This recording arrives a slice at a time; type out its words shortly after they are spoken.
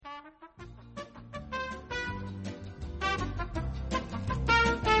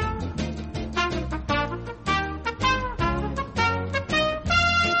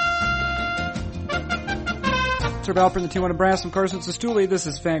Sir Balper in the T1 Brass. I'm Carson Sestouli. This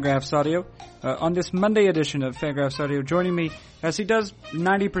is Fangraphs Audio. On this Monday edition of Fangraphs Audio, joining me, as he does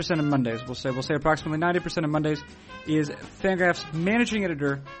 90% of Mondays, we'll say approximately 90% of Mondays, is Fangraphs managing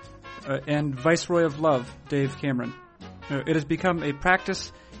editor and viceroy of love, Dave Cameron. It has become a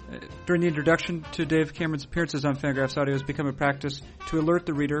practice during the introduction to Dave Cameron's appearances on Fangraphs Audio. Has become a practice to alert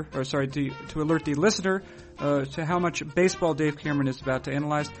the reader, to alert the listener to how much baseball Dave Cameron is about to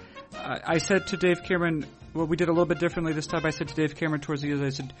analyze. I said to Dave Cameron, well, we did a little bit differently this time. I said to Dave Cameron towards the end, I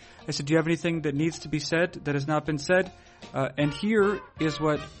said, do you have anything that needs to be said that has not been said? And here is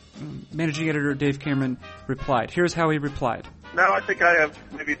what managing editor Dave Cameron replied. Here's how he replied. No, I think I have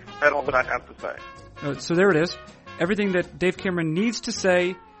maybe said all that I have to say. So there it is. Everything that Dave Cameron needs to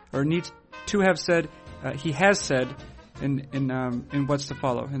say or needs to have said, he has said in what's to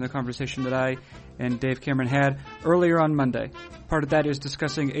follow in the conversation that I and Dave Cameron had earlier on Monday. Part of that is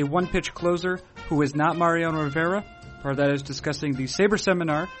discussing a one-pitch closer who is not Mariano Rivera. Part of that is discussing the Sabre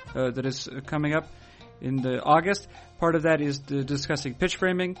seminar that is coming up in the August. Part of that is discussing pitch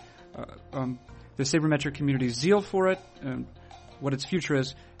framing, the sabermetric community's zeal for it, what its future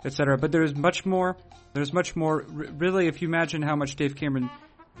is, etc. But there is much more. There's much more. Really, if you imagine how much Dave Cameron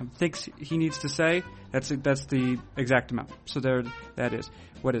thinks he needs to say, that's the exact amount. So there, that is.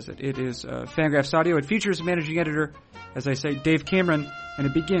 What is it? It is Fangraphs Audio. It features managing editor, as I say, Dave Cameron, and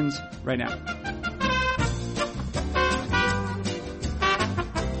it begins right now.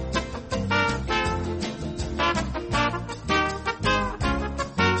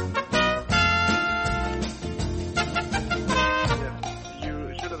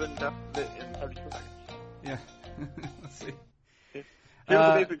 You should have invested it in 30 seconds. Yeah. Let's see. Here's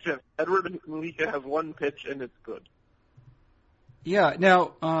the basic gist. Edward Mujica has one pitch and it's good. Yeah.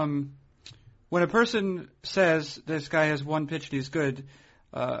 Now, when a person says this guy has one pitch and he's good,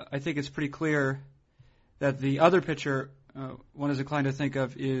 I think it's pretty clear that the other pitcher one is inclined to think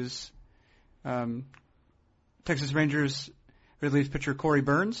of is Texas Rangers relief pitcher Corey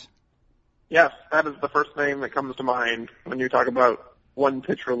Burns. Yes, that is the first name that comes to mind when you talk about one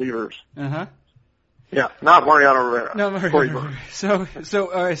pitch relievers. Uh-huh. Yeah, not Mariano Rivera. No, Mariano Rivera.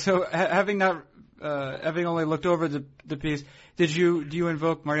 So having only looked over the piece, do you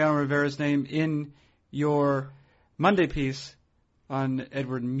invoke Mariano Rivera's name in your Monday piece on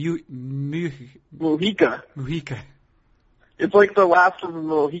Edward Mujica? Mujica. It's like the last of the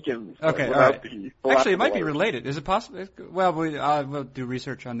Mohicans. Okay, all right. Actually, it might be related. Is it possible? Well, we'll do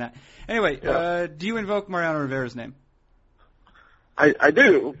research on that. Anyway, yeah. Do you invoke Mariano Rivera's name? I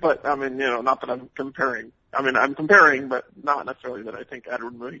do, but I mean, not that I'm comparing. I mean, I'm comparing, but not necessarily that I think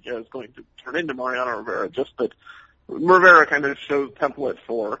Edward Mujica is going to turn into Mariano Rivera. Just that Rivera kind of shows template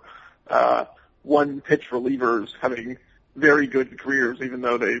for one-pitch relievers having very good careers, even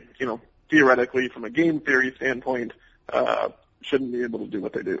though they, theoretically, from a game theory standpoint, shouldn't be able to do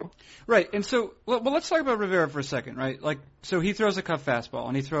what they do. Right, and so, well, let's talk about Rivera for a second, right? So he throws a cuff fastball,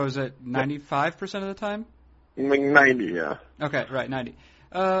 and he throws it 95% of the time? 90, yeah. Okay, right, 90.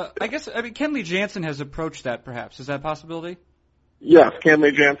 Kenley Jansen has approached that, perhaps. Is that a possibility? Yes,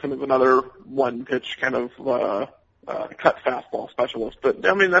 Kenley Jansen is another one-pitch kind of cut fastball specialist. But,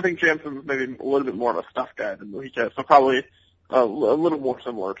 I think Jansen's maybe a little bit more of a stuff guy than Mujica, so probably a little more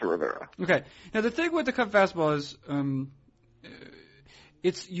similar to Rivera. Okay. Now, the thing with the cut fastball is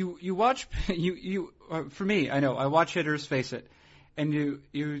it's you watch for me, I know, I watch hitters face it, and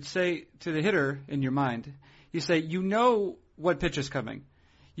you say to the hitter in your mind, you say, what pitch is coming.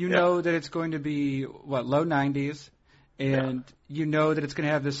 You know that it's going to be, low 90s, and you know that it's going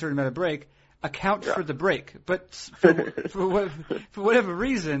to have this certain amount of break. Account for the break. But for whatever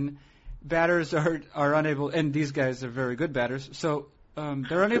reason, batters are unable, and these guys are very good batters, so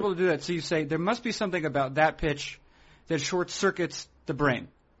they're unable to do that. So you say, there must be something about that pitch that short-circuits the brain.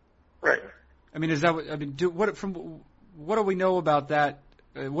 Right. I mean, is that what do we know about that?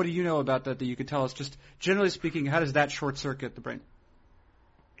 What do you know about that you could tell us? Just generally speaking, how does that short circuit the brain?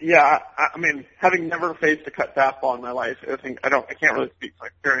 Yeah, I mean, having never faced a cut fastball in my life, I can't really speak from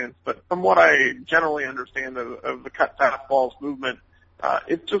experience, but from what I generally understand of the cut fastball's movement,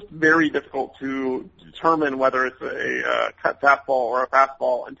 it's just very difficult to determine whether it's a cut fastball or a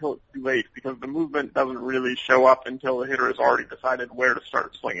fastball until it's too late, because the movement doesn't really show up until the hitter has already decided where to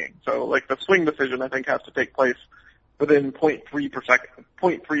start swinging. So, the swing decision, I think, has to take place within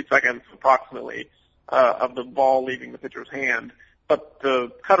 0.3 seconds approximately of the ball leaving the pitcher's hand. But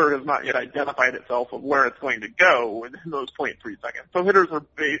the cutter has not yet identified itself of where it's going to go in those 0.3 seconds. So hitters are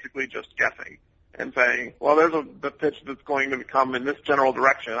basically just guessing and saying, well, there's the pitch that's going to come in this general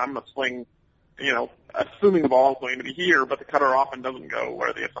direction. I'm going to swing, assuming the ball is going to be here, but the cutter often doesn't go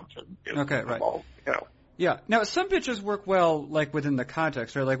where the assumption is. Okay, right. The ball, Yeah. Now, some pitches work well, like within the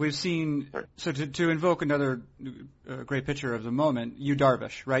context, right? Like we've seen. Right. So to invoke another great pitcher of the moment, Yu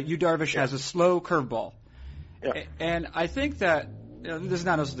Darvish, right? Yu Darvish has a slow curveball, and I think that this is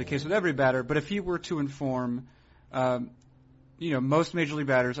not necessarily the case with every batter, but if he were to inform, most major league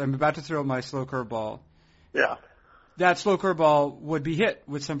batters, I'm about to throw my slow curveball. Yeah. That slow curveball would be hit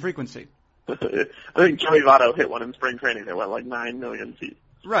with some frequency. I think Joey Votto hit one in spring training that went like 9 million feet.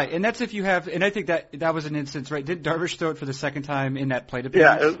 Right, and that's if you have, and I think that was an instance, right? Did Darvish throw it for the second time in that plate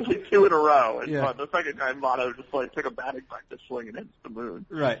appearance? Yeah, it was like 2 in a row. And the second time, Votto just like took a batting practice swing and hits the moon.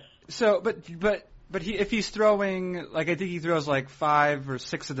 Right. So, but if he's throwing, like I think he throws like 5 or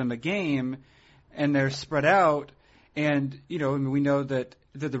 6 of them a game, and they're spread out, and we know that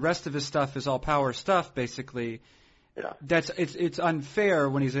the rest of his stuff is all power stuff, basically. Yeah. It's unfair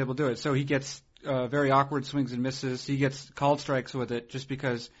when he's able to do it. So he gets very awkward swings and misses. He gets called strikes with it just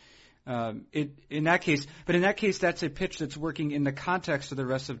because in that case, that's a pitch that's working in the context of the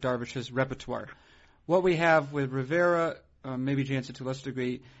rest of Darvish's repertoire. What we have with Rivera, maybe Jansen to a lesser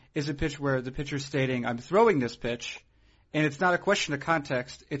degree, is a pitch where the pitcher's stating, I'm throwing this pitch, and it's not a question of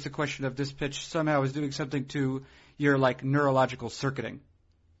context. It's a question of this pitch somehow is doing something to your like neurological circuiting.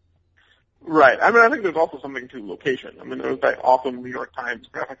 Right. I mean, I think there's also something to location. I mean, there was that awesome New York Times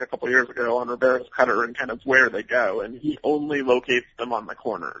graphic a couple of years ago on Rivera's cutter and kind of where they go, and he only locates them on the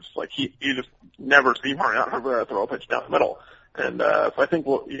corners. Like, you just never see Mariano Rivera throw a pitch down the middle. And so I think,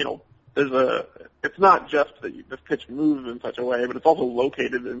 it's not just that this pitch moves in such a way, but it's also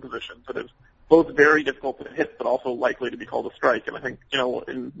located in positions that is both very difficult to hit, but also likely to be called a strike. And I think,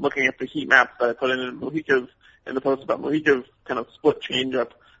 in looking at the heat maps that I put in the post about Mojica's kind of split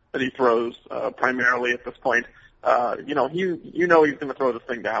changeup that he throws primarily at this point, he's going to throw this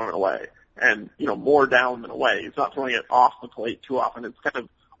thing down and away, and more down than away. He's not throwing it off the plate too often. It's kind of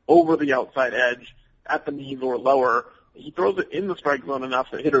over the outside edge, at the knees or lower. He throws it in the strike zone enough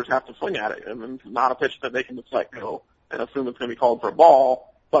that hitters have to swing at it, and it's not a pitch that they can just let go and assume it's going to be called for a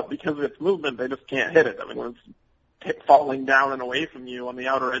ball. But because of its movement, they just can't hit it. I mean, when it's falling down and away from you on the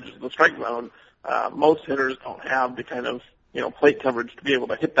outer edges of the strike zone, most hitters don't have the kind of plate coverage to be able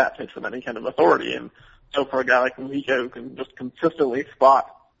to hit that pitch with any kind of authority. And so for a guy like Mojica who can just consistently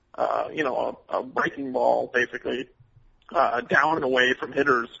spot, a breaking ball basically, down and away from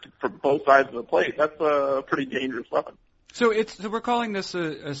hitters from both sides of the plate, that's a pretty dangerous weapon. So we're calling this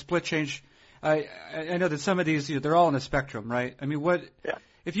a split change. I know that some of these, they're all in a spectrum, right? I mean,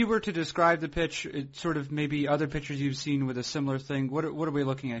 if you were to describe the pitch, it's sort of maybe other pitchers you've seen with a similar thing, what are we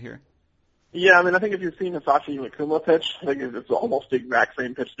looking at here? Yeah, I mean, I think if you've seen Hisashi Iwakuma pitch, I think it's almost the exact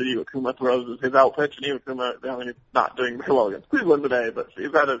same pitch that Iwakuma throws as his out pitch. And Iwakuma, he's not doing very well against Cleveland today, but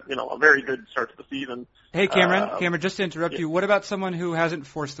he's had a very good start to the season. Hey, Cameron, just to interrupt you, what about someone who hasn't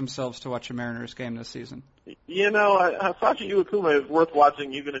forced themselves to watch a Mariners game this season? Hisashi Iwakuma is worth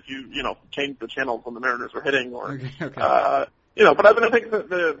watching even if you, change the channels when the Mariners are hitting or, okay. But I think that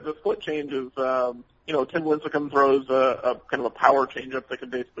the split change is, Tim Lincecum throws a kind of a power changeup that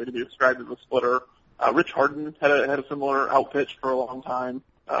could basically be described as a splitter. Rich Harden had a similar out pitch for a long time.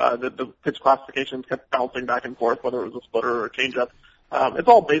 The pitch classifications kept bouncing back and forth whether it was a splitter or a changeup. It's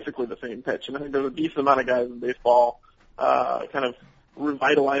all basically the same pitch, and I think there's a decent amount of guys in baseball kind of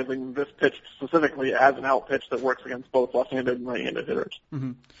revitalizing this pitch specifically as an out pitch that works against both left-handed and right-handed hitters.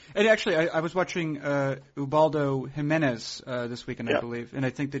 Mm-hmm. And actually, I was watching Ubaldo Jimenez this weekend, I believe, and I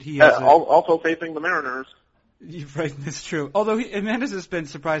think that he has also facing the Mariners. Right, that's true. Although Jimenez has been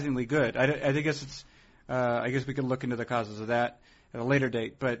surprisingly good. I guess we can look into the causes of that at a later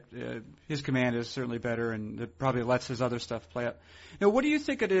date, but his command is certainly better, and it probably lets his other stuff play out. Now, what do you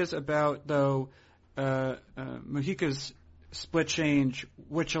think it is about, though, Mojica's split change,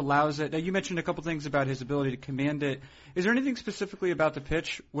 which allows it? Now, you mentioned a couple things about his ability to command it. Is there anything specifically about the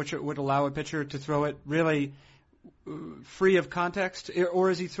pitch which would allow a pitcher to throw it really free of context, or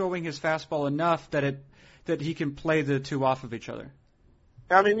is he throwing his fastball enough that he can play the two off of each other?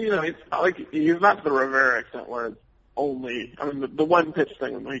 I mean, it's not like he's not to the Rivera extent where it's only. I mean, the one pitch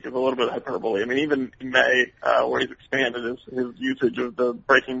thing with Mojica is a little bit of hyperbole. I mean, even in May, where he's expanded his usage of the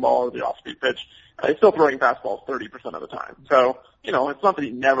breaking ball or the off-speed pitch, he's still throwing fastballs 30% of the time. So, it's not that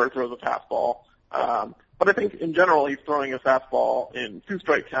he never throws a fastball. But I think in general he's throwing a fastball in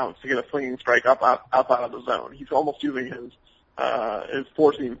 2-strike counts to get a swinging strike outside of the zone. He's almost using his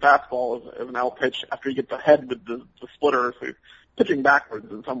four-seam fastball as an out pitch after he gets ahead with the splitter. So he's pitching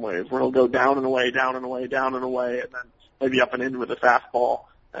backwards in some ways, where he'll go down and away, down and away, down and away, and then maybe up and in with a fastball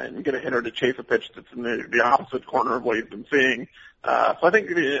and get a hitter to chase a pitch that's in the opposite corner of what he's been seeing. So I think,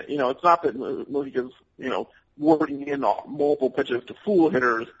 it's not that Mojica's, working in multiple pitches to fool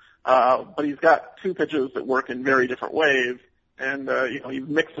hitters. but he's got two pitches that work in very different ways, and he's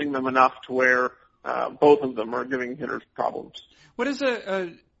mixing them enough to where both of them are giving hitters problems. What is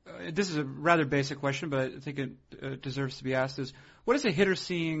this is a rather basic question, but I think it deserves to be asked, is what is a hitter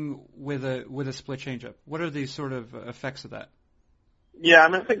seeing with a split changeup? What are the sort of effects of that? Yeah, I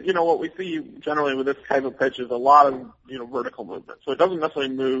mean, I think, what we see generally with this type of pitch is a lot of, vertical movement. So it doesn't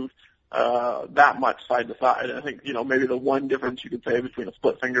necessarily move that much side to side. And I think, maybe the one difference you could say between a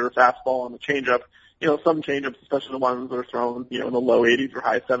split finger fastball and a changeup, some changeups, especially the ones that are thrown, in the low 80s or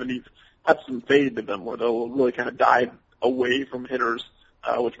high 70s, have some fade to them where they'll really kind of dive away from hitters,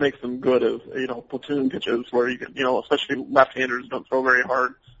 which makes them good as, platoon pitches where you can, especially left-handers don't throw very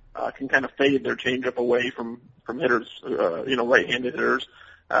hard, can kind of fade their changeup away from hitters, right-handed hitters.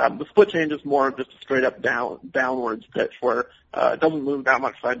 The split change is more of just a straight up downwards pitch where it doesn't move that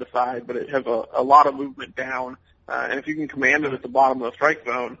much side to side, but it has a lot of movement down. And if you can command it at the bottom of the strike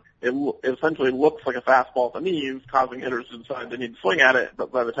zone, it essentially looks like a fastball at the knees, causing hitters to decide they need to swing at it.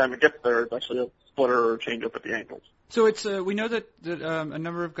 But by the time it gets there, it's actually a splitter or a changeup at the ankles. So it's we know that a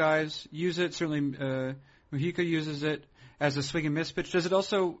number of guys use it. Certainly, Mujica uses it as a swing and miss pitch. Does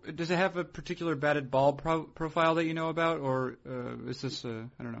it have a particular batted ball profile that you know about, or is this I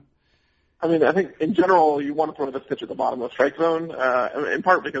don't know? I mean, I think in general you want to throw this pitch at the bottom of the strike zone, in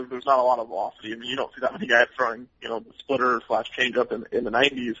part because there's not a lot of velocity. I mean, you don't see that many guys throwing, the splitter / changeup in the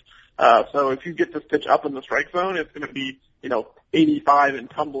 90s. So if you get this pitch up in the strike zone, it's going to be, 85 and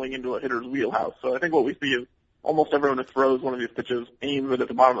tumbling into a hitter's wheelhouse. So I think what we see is almost everyone who throws one of these pitches aims it at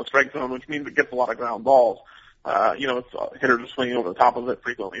the bottom of the strike zone, which means it gets a lot of ground balls. Hitters are swinging over the top of it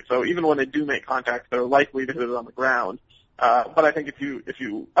frequently. So even when they do make contact, they're likely to hit it on the ground. But I think if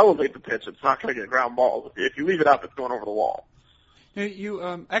you elevate the pitch, it's not going to get ground balls. If you leave it up, it's going over the wall.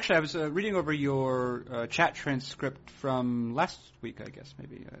 You actually, I was reading over your chat transcript from last week, I guess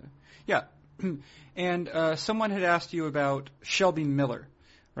maybe. Yeah, and someone had asked you about Shelby Miller,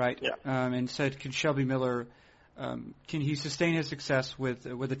 right? Yeah. And said, can Shelby Miller, can he sustain his success with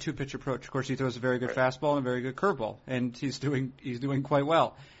a two-pitch approach? Of course, he throws a very good fastball and a very good curveball, and he's doing quite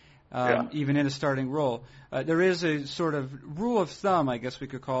well. Even in a starting role. There is a sort of rule of thumb, I guess we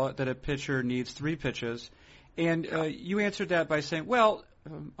could call it, that a pitcher needs 3 pitches. And you answered that by saying, well,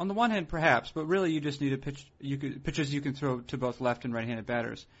 on the one hand, perhaps, but really you just need pitches you can throw to both left and right-handed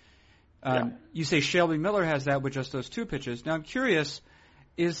batters. You say Shelby Miller has that with just those 2 pitches. Now, I'm curious,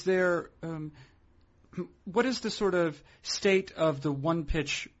 is there what is the sort of state of the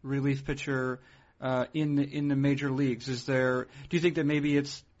one-pitch relief pitcher in the major leagues? Do you think that maybe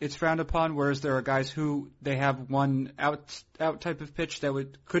it's frowned upon, whereas there are guys who they have one out type of pitch that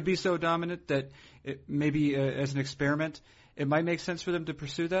could be so dominant that maybe as an experiment it might make sense for them to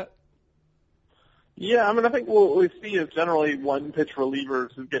pursue that? Yeah, I mean, I think what we see is generally one-pitch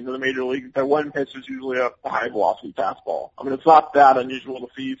relievers who get into the major leagues. Their one pitch is usually a high-velocity fastball. I mean, it's not that unusual to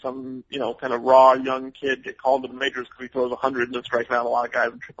see some, kind of raw young kid get called to the majors because he throws 100 and strikes out a lot of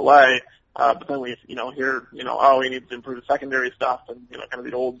guys in AAA. But then we, hear, he needs to improve his secondary stuff and, kind of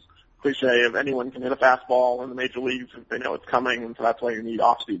the old cliche of anyone can hit a fastball in the major leagues if they know it's coming, and so that's why you need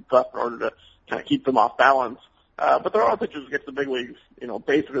off-speed stuff in order to kind of keep them off balance. But there are pitchers who get to the big leagues,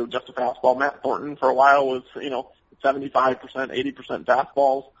 basically with just a fastball. Matt Thornton for a while was, 75%, 80%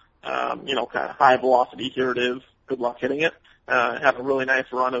 fastballs, kind of high velocity. Here it is. Good luck hitting it. Had a really nice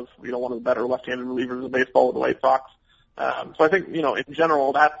run of, one of the better left-handed relievers in baseball with the White Sox. So I think, in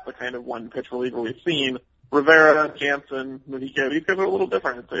general, that's the kind of one-pitch reliever we've seen. Rivera, Jansen, Mujica, these guys are a little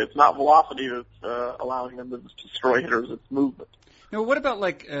different. It's not velocity that's allowing them to destroy hitters. It's movement. Now, what about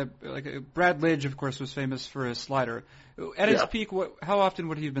like Brad Lidge, of course, was famous for his slider. At his peak, how often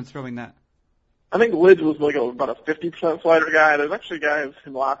would he have been throwing that? I think Lidge was about a 50% slider guy. There's actually guys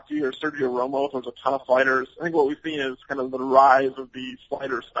in the last year, Sergio Romo throws a ton of sliders. I think what we've seen is kind of the rise of the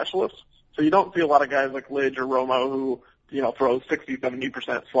slider specialists. So you don't see a lot of guys like Lidge or Romo who, throw 60,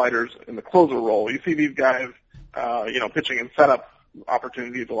 70% sliders in the closer role. You see these guys, pitching in setup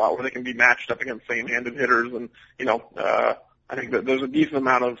opportunities a lot where they can be matched up against same-handed hitters. And, I think that there's a decent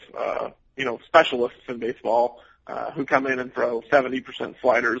amount of, specialists in baseball, who come in and throw 70%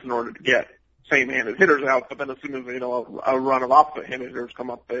 sliders in order to get same-handed hitters out. But then as soon as, a run of opposite-handed hitters come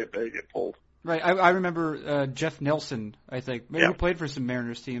up, they get pulled. Right. I remember Jeff Nelson, I think. Maybe he played for some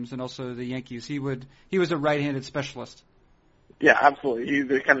Mariners teams and also the Yankees. He was a right-handed specialist. Yeah, absolutely.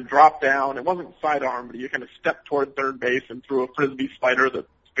 They kind of dropped down. It wasn't sidearm, but he kind of stepped toward third base and threw a frisbee slider that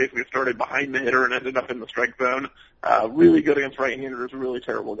basically started behind the hitter and ended up in the strike zone. Really good against right-handers, really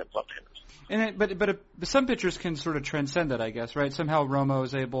terrible against left-handers. But some pitchers can sort of transcend that, I guess, right? Somehow Romo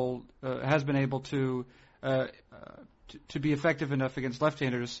has been able to to be effective enough against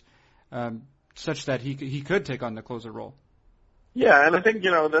left-handers, such that he could take on the closer role. Yeah, and I think,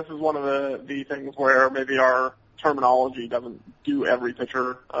 this is one of the things where maybe our terminology doesn't do every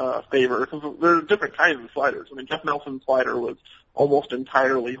pitcher favor, because there's different kinds of sliders. I mean, Jeff Nelson's slider was almost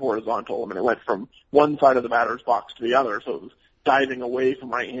entirely horizontal. I mean, it went from one side of the batter's box to the other, so it was diving away from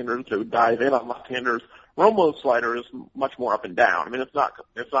right-handers, it would dive in on left-handers. Romo's slider is much more up and down. I mean, it's not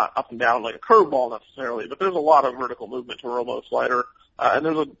up and down like a curveball necessarily, but there's a lot of vertical movement to Romo's slider, and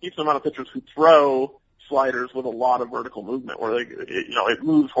there's a decent amount of pitchers who throw sliders with a lot of vertical movement where it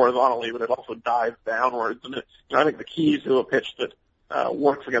moves horizontally, but it also dives downwards. And I think the key to a pitch that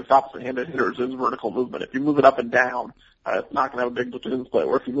works against opposite-handed hitters is vertical movement. If you move it up and down, it's not going to have a big platoon split.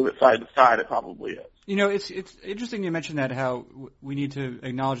 Where if you move it side to side, it probably is. It's interesting you mentioned that, how we need to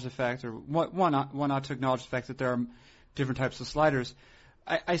acknowledge the fact, or one ought to acknowledge the fact that there are different types of sliders.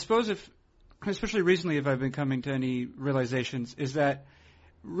 I suppose especially recently, if I've been coming to any realizations, is that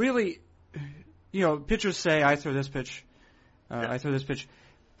really, pitchers say, I throw this pitch, I throw this pitch.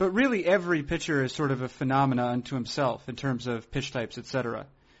 But really, every pitcher is sort of a phenomena unto himself in terms of pitch types, etc.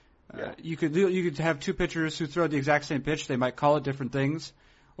 Yeah. You could have two pitchers who throw the exact same pitch. They might call it different things,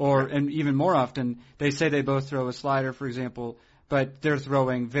 and even more often, they say they both throw a slider, for example, but they're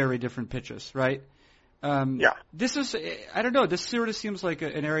throwing very different pitches, right? This is, I don't know, this sort of seems like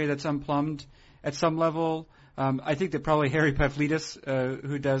an area that's unplumbed at some level. I think that probably Harry Pavlidis,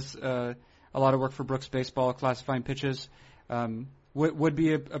 who does a lot of work for Brooks Baseball, classifying pitches, would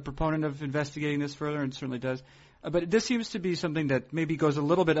be a proponent of investigating this further, and certainly does. But this seems to be something that maybe goes a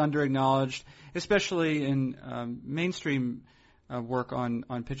little bit under-acknowledged, especially in mainstream work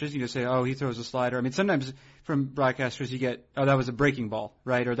on pitches. You say, he throws a slider. I mean, sometimes from broadcasters you get, that was a breaking ball,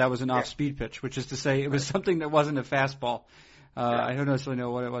 right? Or that was an off-speed pitch, which is to say it was something that wasn't a fastball. I don't necessarily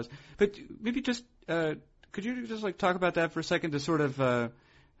know what it was. But maybe just, could you just talk about that for a second, to sort of, the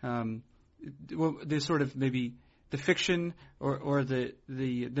sort of maybe the fiction or the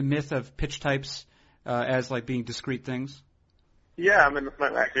myth of pitch types as being discrete things? Yeah, I mean, this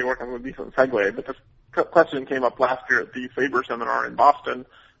might actually work on a decent segue, but this question came up last year at the Faber seminar in Boston,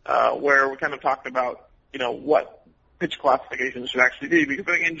 where we kind of talked about, what pitch classifications should actually be, because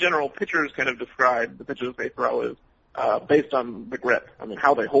I think in general, pitchers kind of describe the pitches they throw as based on the grip. I mean,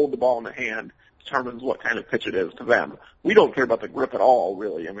 how they hold the ball in the hand determines what kind of pitch it is to them. We don't care about the grip at all,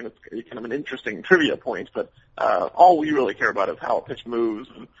 really. I mean, it's kind of an interesting trivia point, but all we really care about is how a pitch moves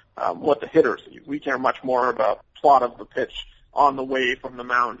and what the hitter sees. We care much more about plot of the pitch on the way from the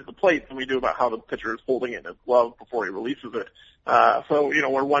mound to the plate than we do about how the pitcher is holding it in his glove before he releases it. So,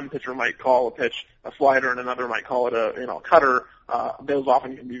 where one pitcher might call a pitch a slider and another might call it a cutter, those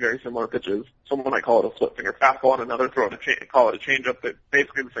often can be very similar pitches. Someone might call it a split finger fastball and another call it a changeup, that's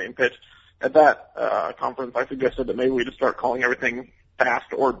basically the same pitch. At that conference, I suggested that maybe we just start calling everything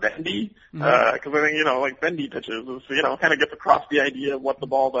fast or bendy, because I think, bendy pitches is, kind of gets across the idea of what the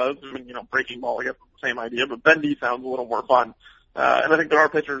ball does. I mean, breaking ball, I guess, is the same idea, but bendy sounds a little more fun. And I think there are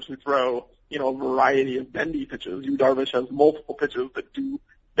pitchers who throw, a variety of bendy pitches. Yu Darvish has multiple pitches that do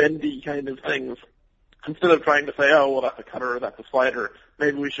bendy kind of things. Instead of trying to say, that's a cutter or that's a slider,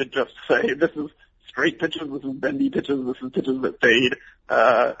 maybe we should just say, this is straight pitches, this is bendy pitches, this is pitches that fade.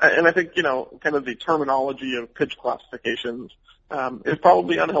 And I think, kind of the terminology of pitch classifications is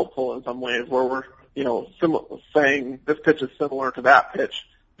probably unhelpful in some ways, where we're, saying this pitch is similar to that pitch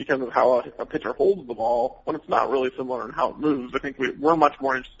because of how a pitcher holds the ball, when it's not really similar in how it moves. I think we're much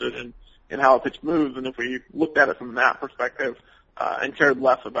more interested in how a pitch moves, and if we looked at it from that perspective and cared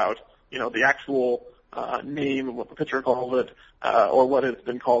less about, the actual name of what the pitcher calls it, or what it's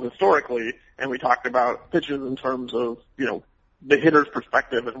been called historically, and we talked about pitches in terms of, the hitter's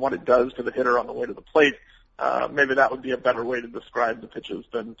perspective and what it does to the hitter on the way to the plate, maybe that would be a better way to describe the pitches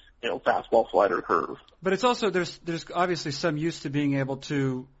than, fastball, slider, curve. But it's also, there's obviously some use to being able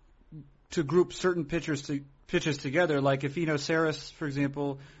to group certain pitches together. Like if Eno Saris, for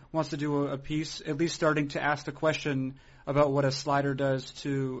example, wants to do a piece, at least starting to ask the question about what a slider does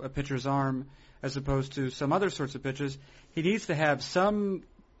to a pitcher's arm as opposed to some other sorts of pitches, he needs to have some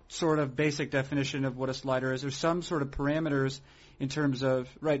sort of basic definition of what a slider is, or some sort of parameters in terms of,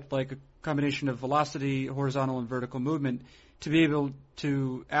 like a combination of velocity, horizontal and vertical movement, to be able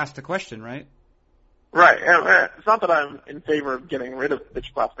to ask the question, right? Right. It's not that I'm in favor of getting rid of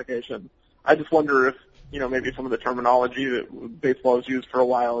pitch classification. I just wonder if, maybe some of the terminology that baseball has used for a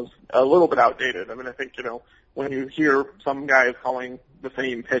while is a little bit outdated. I mean, I think, when you hear some guys calling the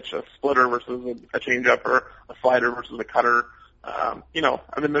same pitch a splitter versus a changeup, or a slider versus a cutter,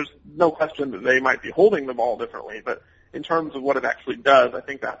 there's no question that they might be holding the ball differently, but in terms of what it actually does, I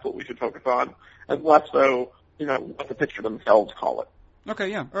think that's what we should focus on, and less so, what the pitcher themselves call it. Okay,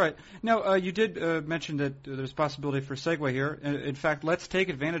 yeah, all right. Now, you did mention that there's possibility for segue here. In fact, let's take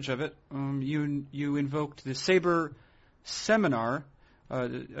advantage of it. You invoked the Sabre Seminar,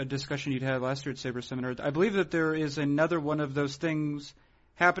 a discussion you'd had last year at Sabre Seminar. I believe that there is another one of those things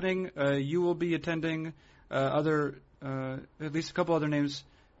happening. You will be attending at least a couple other names,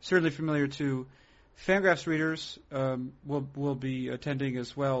 certainly familiar to Fangraphs readers, will be attending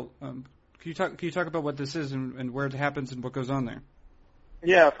as well. Can you talk about what this is and where it happens and what goes on there?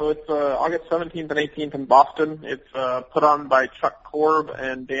 Yeah, so it's August 17th and 18th in Boston. It's put on by Chuck Korb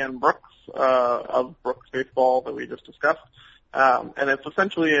and Dan Brooks of Brooks Baseball that we just discussed. And it's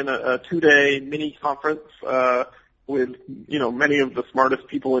essentially in a 2-day mini conference with, many of the smartest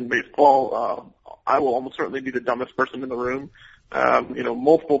people in baseball. I will almost certainly be the dumbest person in the room.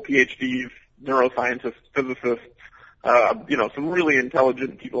 Multiple PhDs, neuroscientists, physicists, some really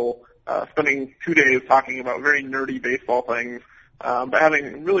intelligent people spending 2 days talking about very nerdy baseball things. But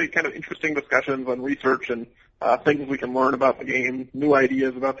having really kind of interesting discussions on research and things we can learn about the game, new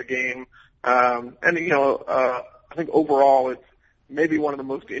ideas about the game. I think overall it's maybe one of the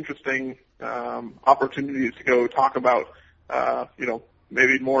most interesting opportunities to go talk about,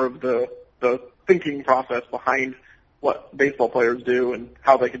 maybe more of the thinking process behind what baseball players do and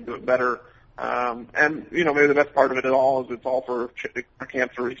how they can do it better. Maybe the best part of it all is it's all for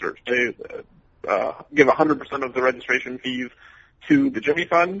cancer research. They give 100% of the registration fees to the Jimmy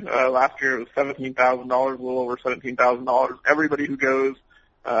Fund. Last year it was $17,000, a little over $17,000. Everybody who goes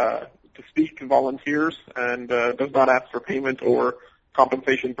to speak volunteers and does not ask for payment or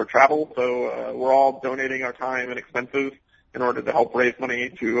compensation for travel. So we're all donating our time and expenses in order to help raise money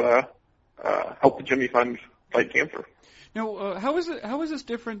to help the Jimmy Fund fight cancer. Now, how is this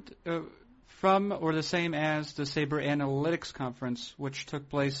different from or the same as the Sabre Analytics Conference, which took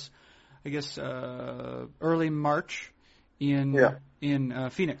place, I guess, early March in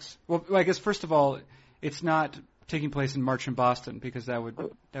Phoenix? Well, I guess first of all, it's not taking place in March in Boston because that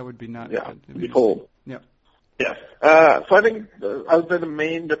would be not. Yeah, it'd be cold. Yeah. Yes. So I think I would say the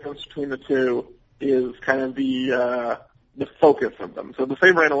main difference between the two is kind of the focus of them. So the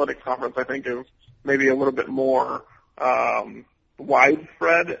Sabre Analytics Conference, I think, is maybe a little bit more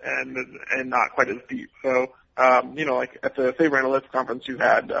widespread and not quite as deep. So like at the Sabre Analytics Conference, you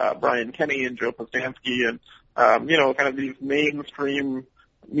had Brian Kenny and Joe Postanski and kind of these mainstream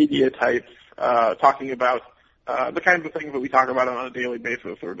media types talking about the kinds of things that we talk about on a daily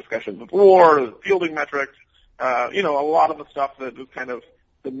basis, or discussions of WAR, fielding metrics, a lot of the stuff that is kind of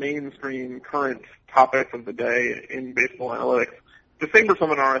the mainstream current topics of the day in baseball analytics. The Sabre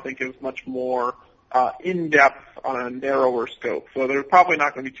Seminar, I think, is much more in-depth on a narrower scope. So there's probably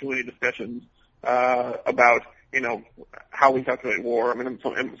not going to be too many discussions about how we calculate WAR. I mean,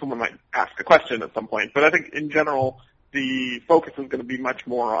 someone might ask a question at some point, but I think in general the focus is going to be much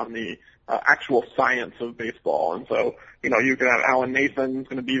more on the actual science of baseball. And so, you can have Alan Nathan's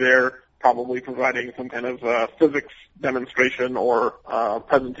going to be there, probably providing some kind of physics demonstration or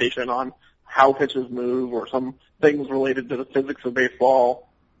presentation on how pitches move or some things related to the physics of baseball.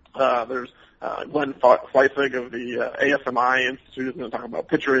 There's Glenn Fleissig of the ASMI Institute is going to talk about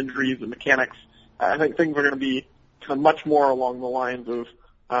pitcher injuries and mechanics. I think things are going to be kind of much more along the lines of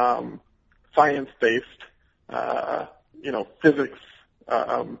science-based, physics,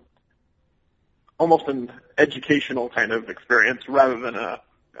 almost an educational kind of experience rather than a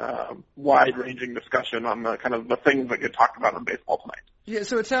wide-ranging discussion on the kind of the things that get talked about in baseball tonight. Yeah,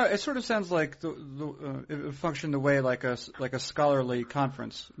 so it sort of sounds like it functioned the way like a scholarly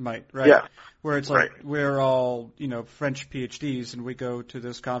conference might, right? Yeah. Where it's like we're all French PhDs and we go to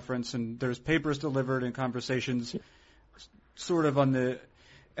this conference and there's papers delivered and conversations, sort of on the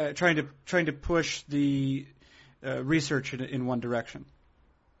trying to push the research in one direction.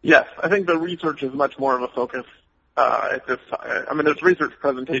 Yes, I think the research is much more of a focus at this time. I mean, there's research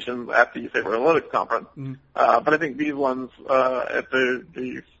presentations at the Sabre Analytics Conference, but I think these ones at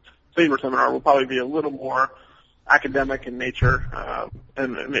the Sabre Seminar will probably be a little more academic in nature,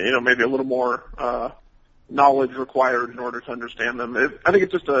 and maybe a little more knowledge required in order to understand them. I think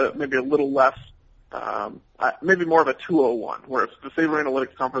it's just maybe a little less, maybe more of a 201, whereas the Sabre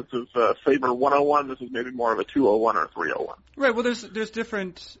Analytics Conference is Sabre 101. This is maybe more of a 201 or 301. Right. Well, there's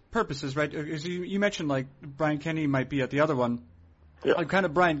different purposes, right? As you mentioned, like Brian Kenny might be at the other one. Yeah. Like kind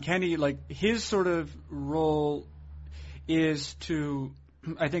of Brian Kenny, like his sort of role is to,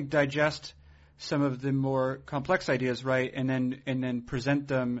 I think, digest some of the more complex ideas, right, and then present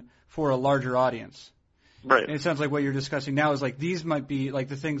them for a larger audience. Right. And it sounds like what you're discussing now is like these might be like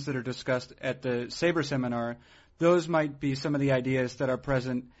the things that are discussed at the Sabre Seminar. Those might be some of the ideas that are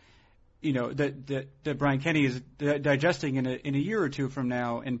present that Brian Kenny is digesting in a year or two from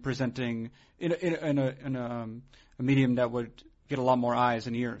now and presenting in a medium that would get a lot more eyes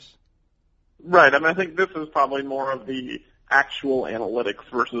and ears. Right. I mean, I think this is probably more of the actual analytics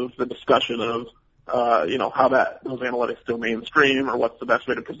versus the discussion of how those analytics go mainstream or what's the best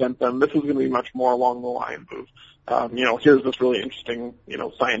way to present them. This is going to be much more along the lines of, here's this really interesting,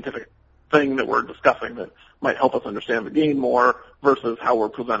 scientific thing that we're discussing that might help us understand the game more versus how we're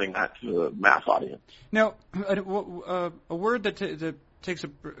presenting that to the mass audience. Now, a word that takes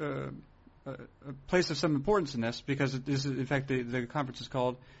a place of some importance in this, because this is, in fact, the conference is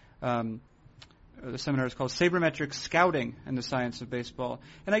called, the seminar is called Sabermetric Scouting and the Science of Baseball.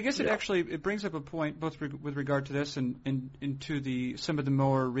 And I guess it brings up a point both with regard to this and into some of the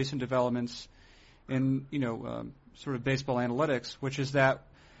more recent developments in, sort of baseball analytics, which is that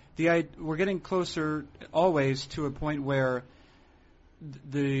we're getting closer always to a point where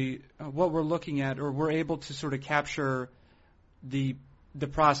what we're looking at, or we're able to sort of capture the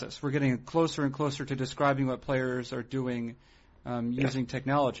process. We're getting closer and closer to describing what players are doing using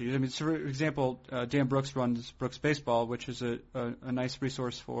technology. I mean, so for example, Dan Brooks runs Brooks Baseball, which is a nice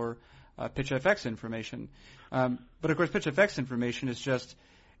resource for PitchFX information. But of course, PitchFX information is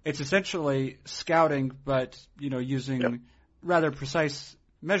it's essentially scouting, but using rather precise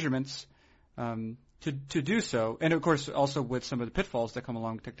measurements to do so, and of course also with some of the pitfalls that come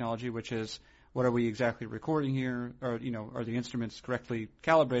along with technology, which is what are we exactly recording here, or are the instruments correctly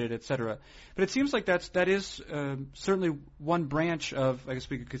calibrated, et cetera. But it seems like that is certainly one branch of, I guess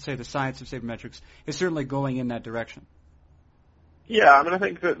we could say, the science of sabermetrics is certainly going in that direction. Yeah, I mean, I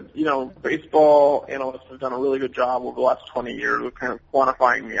think that, baseball analysts have done a really good job over the last 20 years of kind of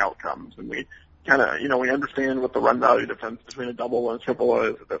quantifying the outcomes, and we kind of, we understand what the run value difference between a double and a triple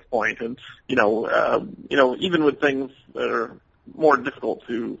is at this point, and, even with things that are more difficult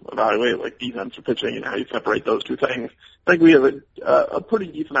to evaluate, like defense or pitching, and how you separate those two things, I think we have a pretty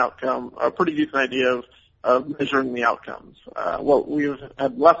decent idea of measuring the outcomes. What we've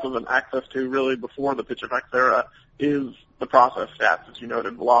had less of an access to really before the PitchFX era is the process stats, as you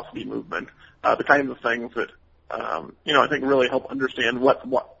noted, velocity, movement, the kinds of things that I think really help understand what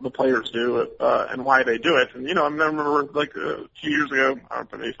the players do and why they do it. And I remember like a few years ago,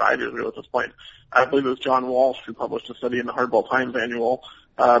 maybe 5 years ago at this point, I believe it was John Walsh who published a study in the Hardball Times Annual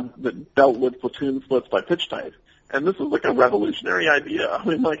that dealt with platoon splits by pitch type. And this is like a revolutionary idea. I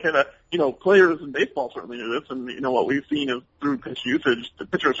mean, like, players in baseball certainly do this, and what we've seen is through pitch usage, the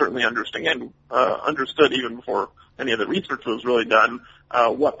pitchers certainly understood even before any of the research was really done,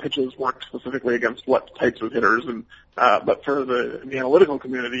 what pitches worked specifically against what types of hitters. And but for the analytical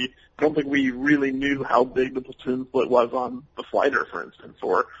community, I don't think we really knew how big the platoon split was on the slider, for instance,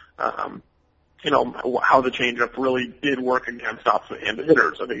 or how the changeup really did work against opposite-handed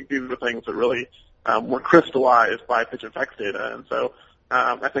hitters. I think these are the things that really were crystallized by PitchFX data, and so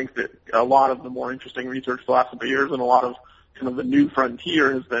I think that a lot of the more interesting research the last couple of years and a lot of kind of the new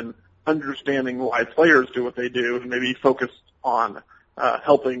frontier has been understanding why players do what they do and maybe focus on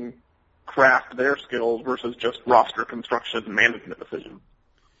helping craft their skills versus just roster construction and management decisions.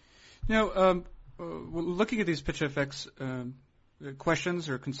 Now, looking at these PitchFX questions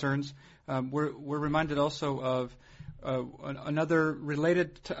or concerns, we're reminded also of another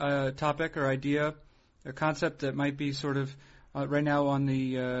related topic or idea, a concept that might be sort of right now on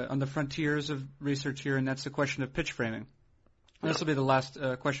the frontiers of research here, and that's the question of pitch framing. This will be the last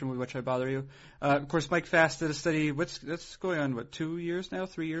question with which I bother you. Of course, Mike Fast did a study. That's going on 2 years now,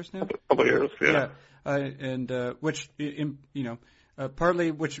 3 years now? A couple years, yeah. And which partly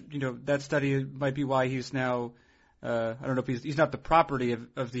which that study might be why he's now. I don't know if he's not the property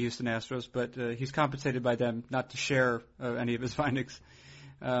of the Houston Astros, but he's compensated by them not to share any of his findings.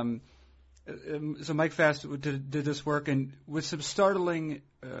 So Mike Fast did this work and with some startling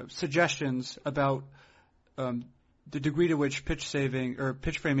suggestions about the degree to which pitch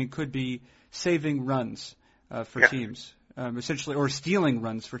framing could be saving runs for teams, essentially, or stealing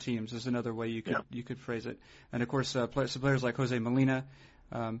runs for teams is another way you could phrase it. And of course, players like Jose Molina.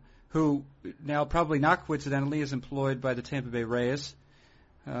 Who now probably not coincidentally is employed by the Tampa Bay Rays,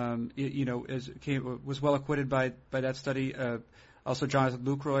 was well acquitted by that study. Also Jonathan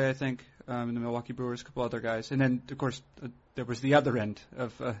Lucroy, I think, in the Milwaukee Brewers, a couple other guys. And then, of course, there was the other end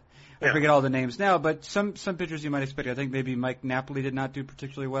of, I forget all the names now, but some pitchers you might expect. I think maybe Mike Napoli did not do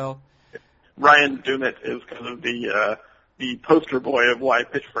particularly well. Ryan Dumit is kind of the poster boy of why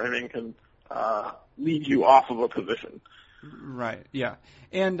pitch framing can lead you off of a position. Right. Yeah.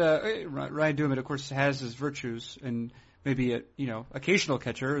 And Ryan Dumit, of course, has his virtues, and maybe occasional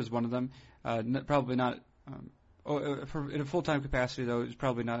catcher is one of them. Probably not in a full-time capacity, though, is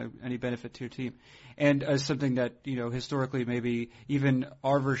probably not any benefit to your team. And as something that, historically maybe even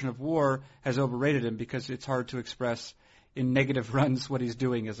our version of WAR has overrated him because it's hard to express in negative runs what he's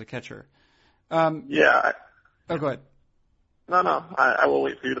doing as a catcher. Oh, go ahead. No, I will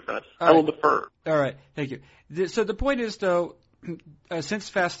wait for you to finish. I will defer. All right, thank you. So the point is, though, since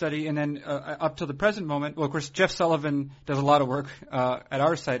Fast Study and then up till the present moment, well, of course, Jeff Sullivan does a lot of work at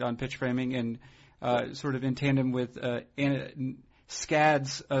our site on pitch framing and sort of in tandem with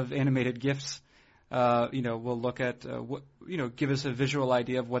scads of animated GIFs. We'll look at, give us a visual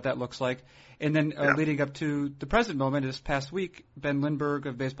idea of what that looks like. And then leading up to the present moment, this past week, Ben Lindbergh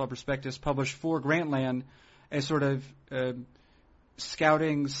of Baseball Prospectus published for Grantland a sort of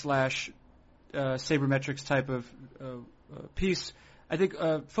scouting / sabermetrics type of piece, I think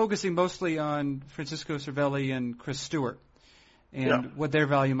focusing mostly on Francisco Cervelli and Chris Stewart and what their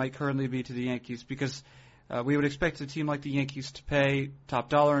value might currently be to the Yankees, because we would expect a team like the Yankees to pay top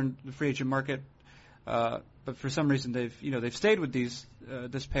dollar in the free agent market, but for some reason they've stayed with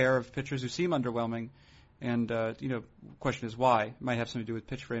this pair of pitchers who seem underwhelming, and question is why. It might have something to do with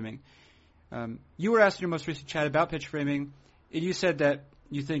pitch framing. You were asked in your most recent chat about pitch framing, and you said that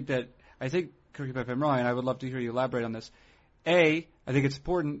you think that, I think, correct me if I'm wrong, and I would love to hear you elaborate on this. A, I think it's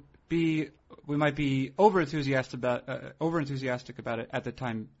important. B, we might be over-enthusiastic about it at the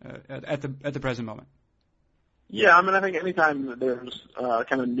time, at the present moment. Yeah, I mean, I think anytime there's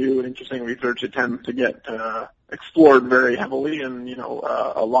kind of new and interesting research, it tends to get explored very heavily, and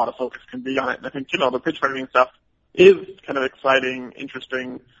a lot of focus can be on it. And I think the pitch framing stuff is kind of exciting,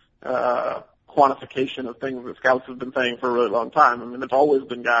 interesting quantification of things that scouts have been saying for a really long time. I mean, there's always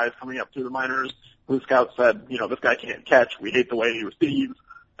been guys coming up through the minors who scouts said, this guy can't catch. We hate the way he receives.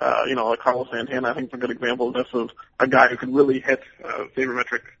 Like Carlos Santana, I think, is a good example of this, of a guy who could really hit.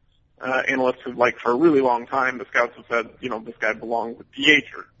 Sabermetric analysts have, for a really long time, the scouts have said, this guy belongs with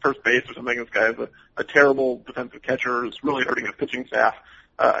DH or first base or something. This guy is a terrible defensive catcher. It's really hurting his pitching staff.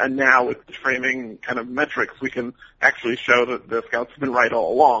 And now with the framing kind of metrics, we can actually show that the scouts have been right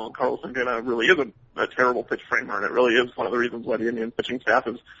all along. Carlos Santana really is a terrible pitch framer, and it really is one of the reasons why the Indian pitching staff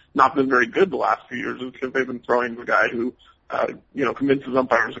has not been very good the last few years, is because they've been throwing the guy who, convinces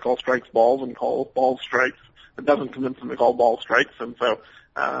umpires to call strikes balls and calls balls strikes. It doesn't convince them to call balls strikes. And so,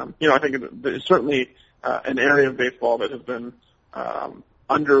 I think there's certainly an area of baseball that has been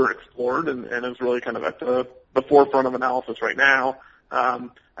underexplored and is really kind of at the forefront of analysis right now. I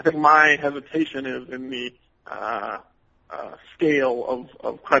think my hesitation is in the scale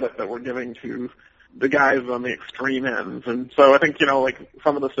of credit that we're giving to the guys on the extreme ends. And so I think,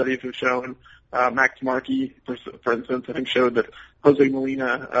 some of the studies have shown, Max Markey, for instance, I think showed that Jose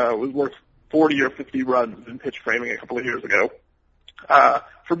Molina was worth 40 or 50 runs in pitch framing a couple of years ago.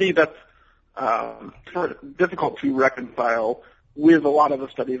 For me, that's sort of difficult to reconcile with a lot of the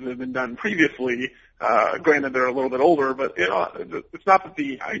studies that have been done previously. Granted, they're a little bit older, but it's not that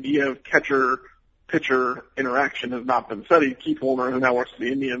the idea of catcher-pitcher interaction has not been studied. Keith Holmer, who now works for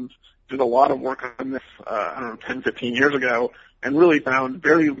the Indians, did a lot of work on this, 10, 15 years ago, and really found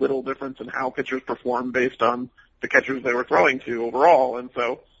very little difference in how pitchers perform based on the catchers they were throwing to overall. And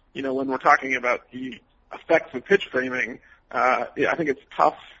so, when we're talking about the effects of pitch framing, I think it's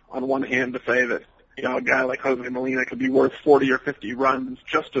tough on one hand to say that, a guy like Jose Molina could be worth 40 or 50 runs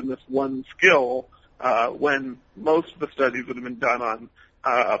just in this one skill, when most of the studies that have been done on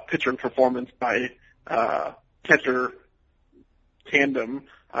pitcher performance by catcher tandem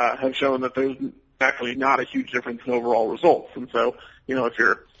have shown that there's actually not a huge difference in overall results. And so, if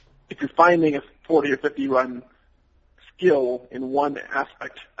you're finding a 40 or 50 run skill in one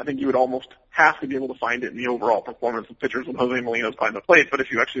aspect, I think you would almost have to be able to find it in the overall performance of pitchers when Jose Molina's behind the plate. But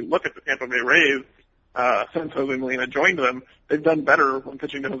if you actually look at the Tampa Bay Rays, since Jose Molina joined them, they've done better when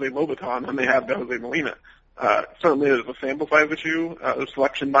pitching to Jose Lobaton than they have to Jose Molina. Certainly there's a sample size issue, a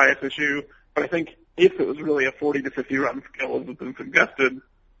selection bias issue, but I think if it was really a 40 to 50 run skill as has been suggested,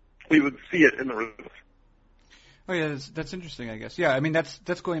 we would see it in the results. Oh yeah, that's interesting, I guess. Yeah, I mean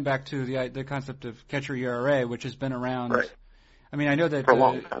that's going back to the concept of catcher ERA, which has been around. Right. I mean, I know that for a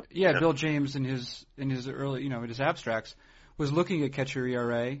long time. Yeah, Bill James in his early, in his abstracts was looking at catcher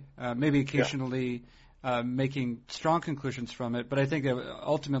ERA, maybe occasionally making strong conclusions from it, but I think that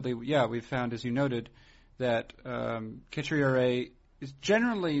ultimately, we've found, as you noted, that catcher ERA is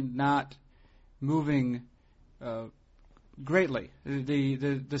generally not moving greatly.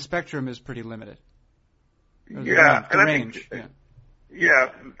 The spectrum is pretty limited. The range. I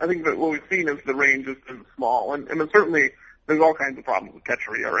think that what we've seen is the range has been small, and certainly there's all kinds of problems with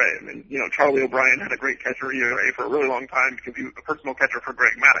catcher ERA. I mean, Charlie O'Brien had a great catcher ERA for a really long time because he was the personal catcher for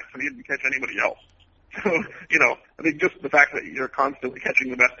Greg Maddux, and he didn't catch anybody else. So, I think just the fact that you're constantly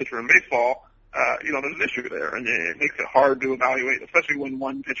catching the best pitcher in baseball, there's an issue there, and it makes it hard to evaluate, especially when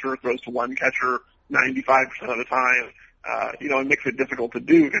one pitcher throws to one catcher 95% of the time. It makes it difficult to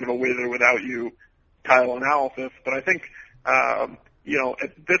do kind of a with or without you style analysis. But I think,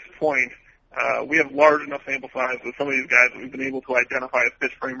 at this point, we have large enough sample size with some of these guys that we've been able to identify as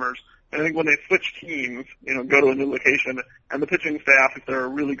pitch framers. And I think when they switch teams, go to a new location, and the pitching staff, if they're a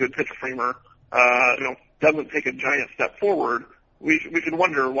really good pitch framer, doesn't take a giant step forward, we should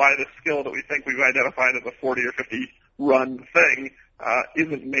wonder why this skill that we think we've identified as a 40 or 50 run thing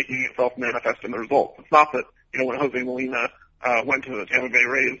isn't making itself manifest in the results. It's not that, when Jose Molina went to the Tampa Bay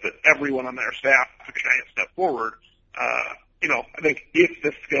Rays, that everyone on their staff took a giant step forward. I think if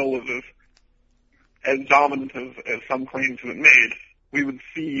this skill was as dominant as some claims have been made, we would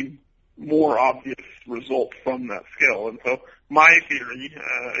see more obvious results from that skill. And so my theory,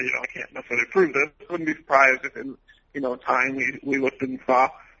 I can't necessarily prove this, I wouldn't be surprised if in, time we looked and saw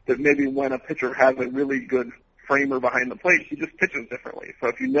that maybe when a pitcher has a really good framer behind the plate, he just pitches differently. So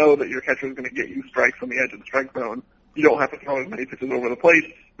if you know that your catcher is going to get you strikes on the edge of the strike zone, you don't have to throw as many pitches over the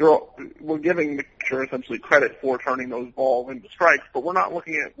plate. We're giving the pitcher essentially credit for turning those balls into strikes, but we're not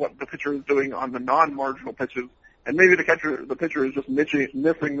looking at what the pitcher is doing on the non-marginal pitches. And maybe the pitcher is just missing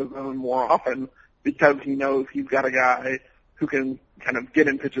the zone more often because he knows he's got a guy who can kind of get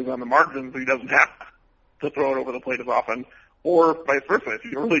in pitches on the margins, so he doesn't have to throw it over the plate as often. Or vice versa. If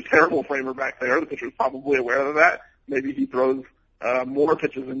you're a really terrible framer back there, the pitcher is probably aware of that. Maybe he throws more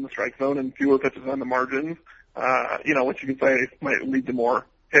pitches in the strike zone and fewer pitches on the margins, which you could say might lead to more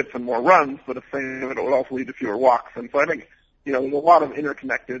hits and more runs, but at the same time, it would also lead to fewer walks. And so I think, there's a lot of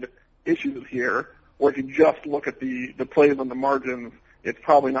interconnected issues here, where if you just look at the plays on the margins, it's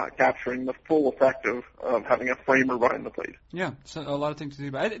probably not capturing the full effect of having a framer behind the plate. Yeah, so a lot of things to do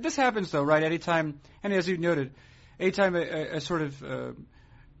about it. This happens, though, right? Anytime, and as you noted, anytime a sort of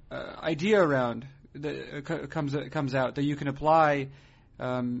idea around comes out that you can apply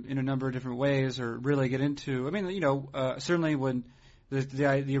in a number of different ways or really get into. I mean, certainly when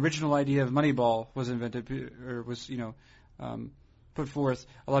the original idea of Moneyball was invented or was put forth,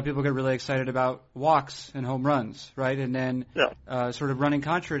 a lot of people get really excited about walks and home runs, right? And then sort of running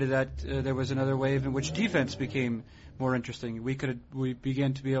contrary to that, there was another wave in which defense became more interesting. We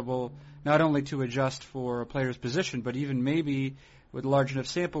began to be able not only to adjust for a player's position, but even maybe with a large enough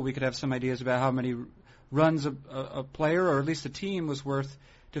sample, we could have some ideas about how many runs a player or at least a team was worth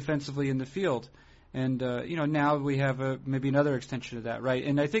defensively in the field. And now we have maybe another extension of that, right?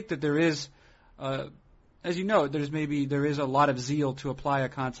 And I think that there is, as you know, there is a lot of zeal to apply a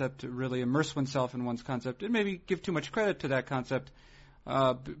concept, to really immerse oneself in one's concept, and maybe give too much credit to that concept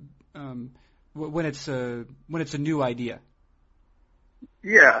when it's a new idea.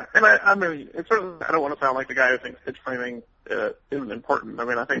 Yeah, and I mean, it's certainly, I don't want to sound like the guy who thinks pitch framing isn't important. I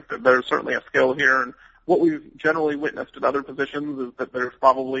mean, I think that there's certainly a skill here, and what we've generally witnessed at other positions is that there's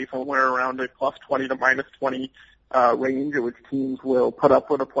probably somewhere around a plus 20 to minus 20 range at which teams will put up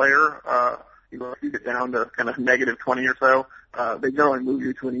with a player. If you get down to kind of negative 20 or so, they generally move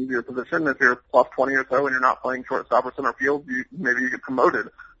you to an easier position. If you're plus 20 or so and you're not playing shortstop or center field, maybe you get promoted.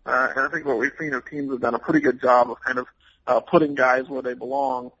 And I think what we've seen is teams have done a pretty good job of kind of putting guys where they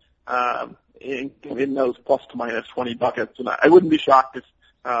belong in those plus to minus 20 buckets. And I wouldn't be shocked if,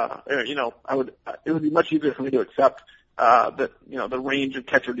 it would be much easier for me to accept that, the range of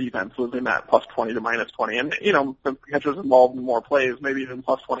catcher defense was in that plus 20 to minus 20. And, the catchers involved in more plays, maybe even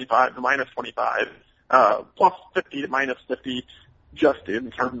plus 25 to minus 25, plus 50 to minus 50, just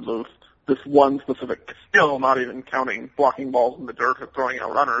in terms of this one specific skill, not even counting blocking balls in the dirt or throwing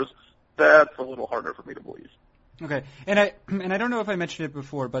out runners. That's a little harder for me to believe. Okay, and I don't know if I mentioned it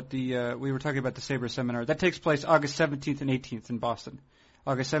before, but we were talking about the SABR seminar. That takes place August 17th and 18th in Boston.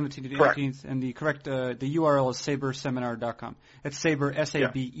 August 17th and 18th, and the correct the URL is saberseminar.com. It's Saber,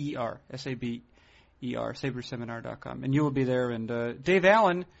 S-A-B-E-R, S-A-B-E-R, saberseminar.com. And you will be there. And Dave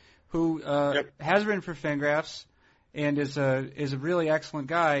Allen, who has written for Fangraphs and is a really excellent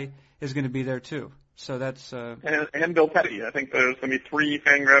guy, is going to be there too. So that's and Bill Petty. I think there's going to be 3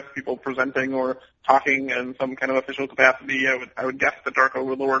 Fangraphs people presenting or talking in some kind of official capacity. I would guess that Dark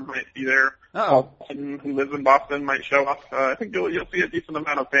Overlord might be there. Who lives in Boston might show up. I think you'll see a decent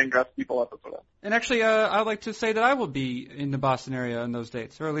amount of Fangraphs people at this event. And actually, I'd like to say that I will be in the Boston area on those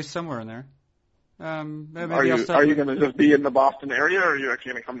dates, or at least somewhere in there. Are you going to just be in the Boston area, or are you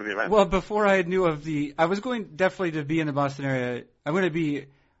actually going to come to the event? Well, before I knew of I was going definitely to be in the Boston area. I'm going to be.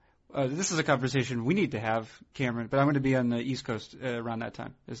 This is a conversation we need to have, Cameron, but I'm going to be on the East Coast around that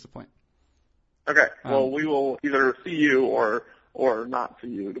time, is the point. Okay. Well, we will either see you or or not see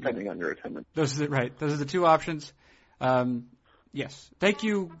you, depending on your attendance. Those are the two options. Yes. Thank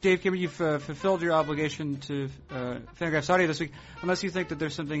you, Dave Cameron. You've fulfilled your obligation to Fangraphs Audio this week, unless you think that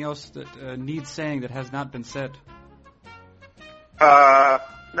there's something else that needs saying that has not been said. No,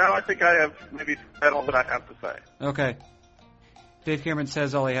 I think I have maybe said all that I have to say. Okay. Dave Cameron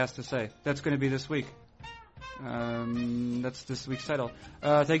says all he has to say. That's going to be this week. That's this week's title.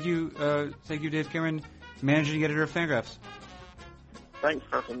 Thank you, Dave Cameron, managing editor of Fangraphs. Thanks,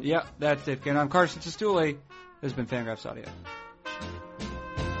 Carson. Yeah, that's Dave Cameron. I'm Carson Cistulli. This has been Fangraphs Audio.